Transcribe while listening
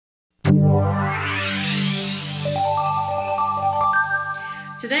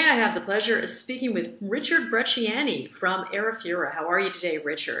Today I have the pleasure of speaking with Richard Brescianini from Arafura. How are you today,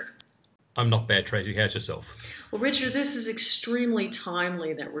 Richard? I'm not bad, Tracy. How's yourself? Well, Richard, this is extremely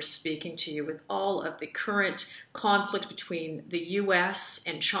timely that we're speaking to you with all of the current conflict between the U.S.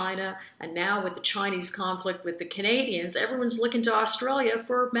 and China, and now with the Chinese conflict with the Canadians. Everyone's looking to Australia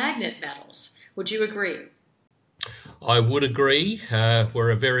for magnet metals. Would you agree? I would agree. We're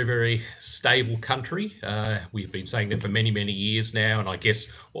a very, very stable country. We've been saying that for many, many years now, and I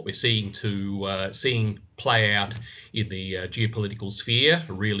guess what we're seeing play out in the geopolitical sphere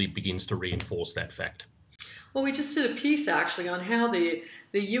really begins to reinforce that fact. Well, we just did a piece actually on how the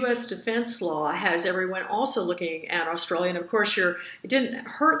U.S. defense law has everyone also looking at Australia. And of course, it didn't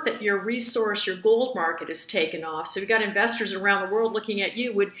hurt that your gold market has taken off. So we've got investors around the world looking at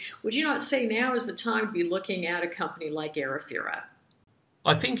you. Would you not say now is the time to be looking at a company like Arafura?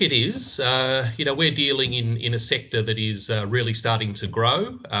 I think it is. We're dealing in a sector that is really starting to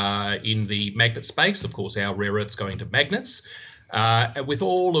grow in the magnet space. Of course, our rare earths going to magnets. With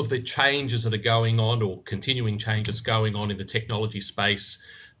all of the changes that are going on, or continuing changes going on in the technology space,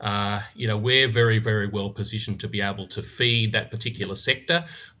 we're very, very well positioned to be able to feed that particular sector.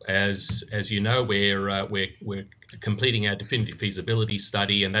 As you know, we're completing our definitive feasibility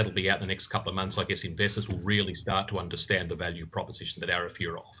study, and that'll be out the next couple of months. I guess investors will really start to understand the value proposition that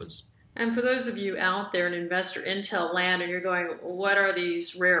Arafura offers. And for those of you out there in InvestorIntel land and you're going, what are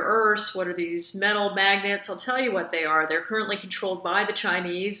these rare earths? What are these metal magnets? I'll tell you what they are. They're currently controlled by the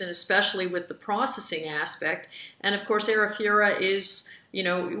Chinese, and especially with the processing aspect. And of course, Arafura is,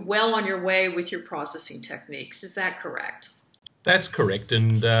 well on your way with your processing techniques. Is that correct? That's correct,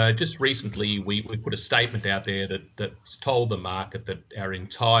 and just recently we put a statement out there that's told the market that our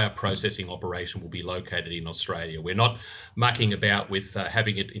entire processing operation will be located in Australia. We're not mucking about with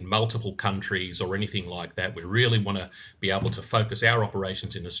having it in multiple countries or anything like that. We really want to be able to focus our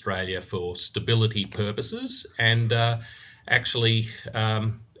operations in Australia for stability purposes, and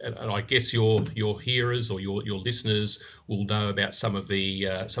and I guess your hearers or your listeners will know about some of the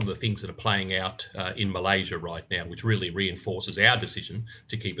things that are playing out in Malaysia right now, which really reinforces our decision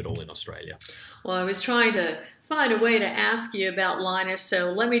to keep it all in Australia. Well, I was trying to find a way to ask you about Lynas,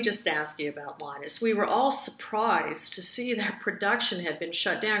 so let me just ask you about Lynas. We were all surprised to see that production had been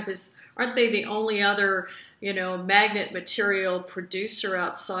shut down, because aren't they the only other, magnet material producer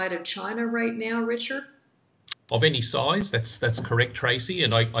outside of China right now, Richard? Of any size, that's correct, Tracy.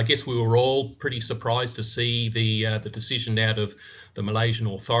 And I guess we were all pretty surprised to see the decision out of the Malaysian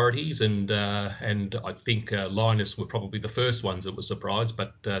authorities, and I think Lynas were probably the first ones that were surprised,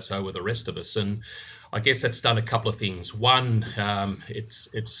 but so were the rest of us. And I guess that's done a couple of things. One,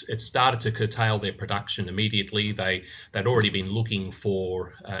 it's started to curtail their production immediately. They'd already been looking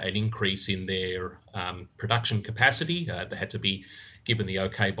for an increase in their production capacity. They had to be given the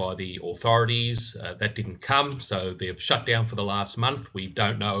okay by the authorities. That didn't come, so they've shut down for the last month. We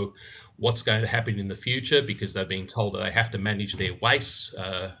don't know what's going to happen in the future, because they've been told that they have to manage their wastes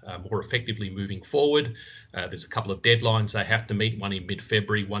more effectively moving forward. There's a couple of deadlines they have to meet, one in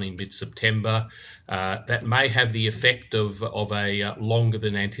mid-February, one in mid-September. That may have the effect of a longer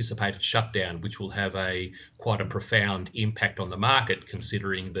than anticipated shutdown, which will have quite a profound impact on the market,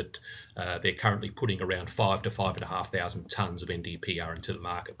 considering that they're currently putting around 5,000 to 5,500 tonnes of NdPr into the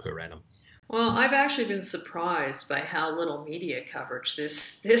market per annum. Well, I've actually been surprised by how little media coverage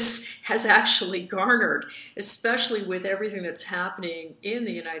this has actually garnered, especially with everything that's happening in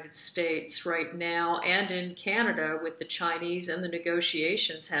the United States right now and in Canada with the Chinese and the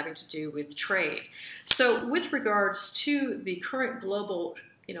negotiations having to do with trade. So with regards to the current global,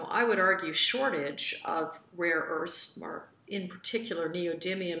 I would argue shortage of rare earths, in particular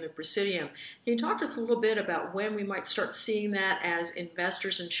neodymium and praseodymium. Can you talk to us a little bit about when we might start seeing that as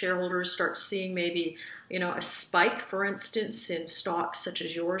investors and shareholders start seeing maybe, a spike, for instance, in stocks such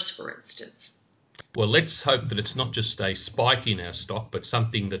as yours, for instance? Well, let's hope that it's not just a spike in our stock, but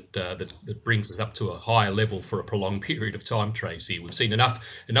something that brings us up to a higher level for a prolonged period of time, Tracy. We've seen enough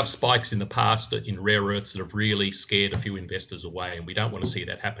spikes in the past in rare earths that have really scared a few investors away, and we don't want to see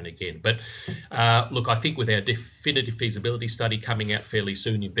that happen again. But look, I think with our definitive feasibility study coming out fairly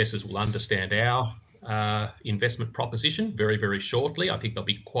soon, investors will understand our investment proposition very, very shortly. I think they'll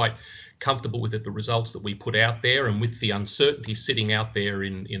be quite comfortable with the results that we put out there, and with the uncertainty sitting out there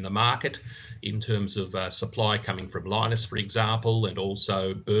in the market in terms of supply coming from Lynas, for example, and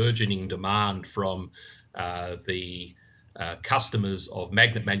also burgeoning demand from the customers of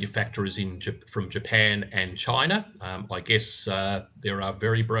magnet manufacturers from Japan and China. I guess there are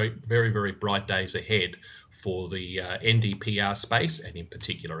very, very bright days ahead for the NdPr space, and in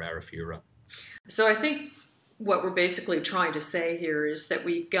particular Arafura. So I think what we're basically trying to say here is that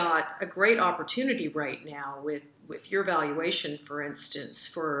we've got a great opportunity right now with your valuation, for instance,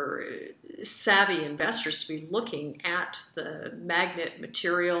 for savvy investors to be looking at the magnet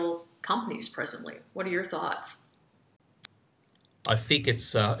material companies presently. What are your thoughts? I think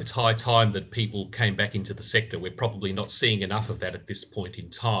it's high time that people came back into the sector. We're probably not seeing enough of that at this point in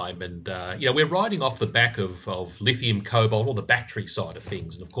time, and we're riding off the back of lithium, cobalt, or the battery side of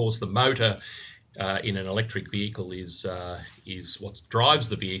things, and of course the motor in an electric vehicle is what drives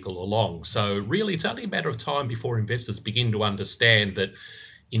the vehicle along. So really, it's only a matter of time before investors begin to understand that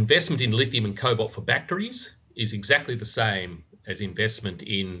investment in lithium and cobalt for batteries is exactly the same as investment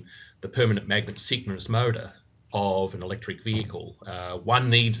in the permanent magnet synchronous motor of an electric vehicle. One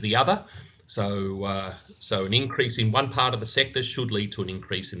needs the other, so an increase in one part of the sector should lead to an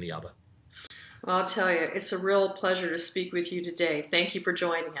increase in the other. Well, I'll tell you, it's a real pleasure to speak with you today. Thank you for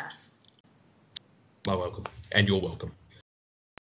joining us. My welcome, and you're welcome.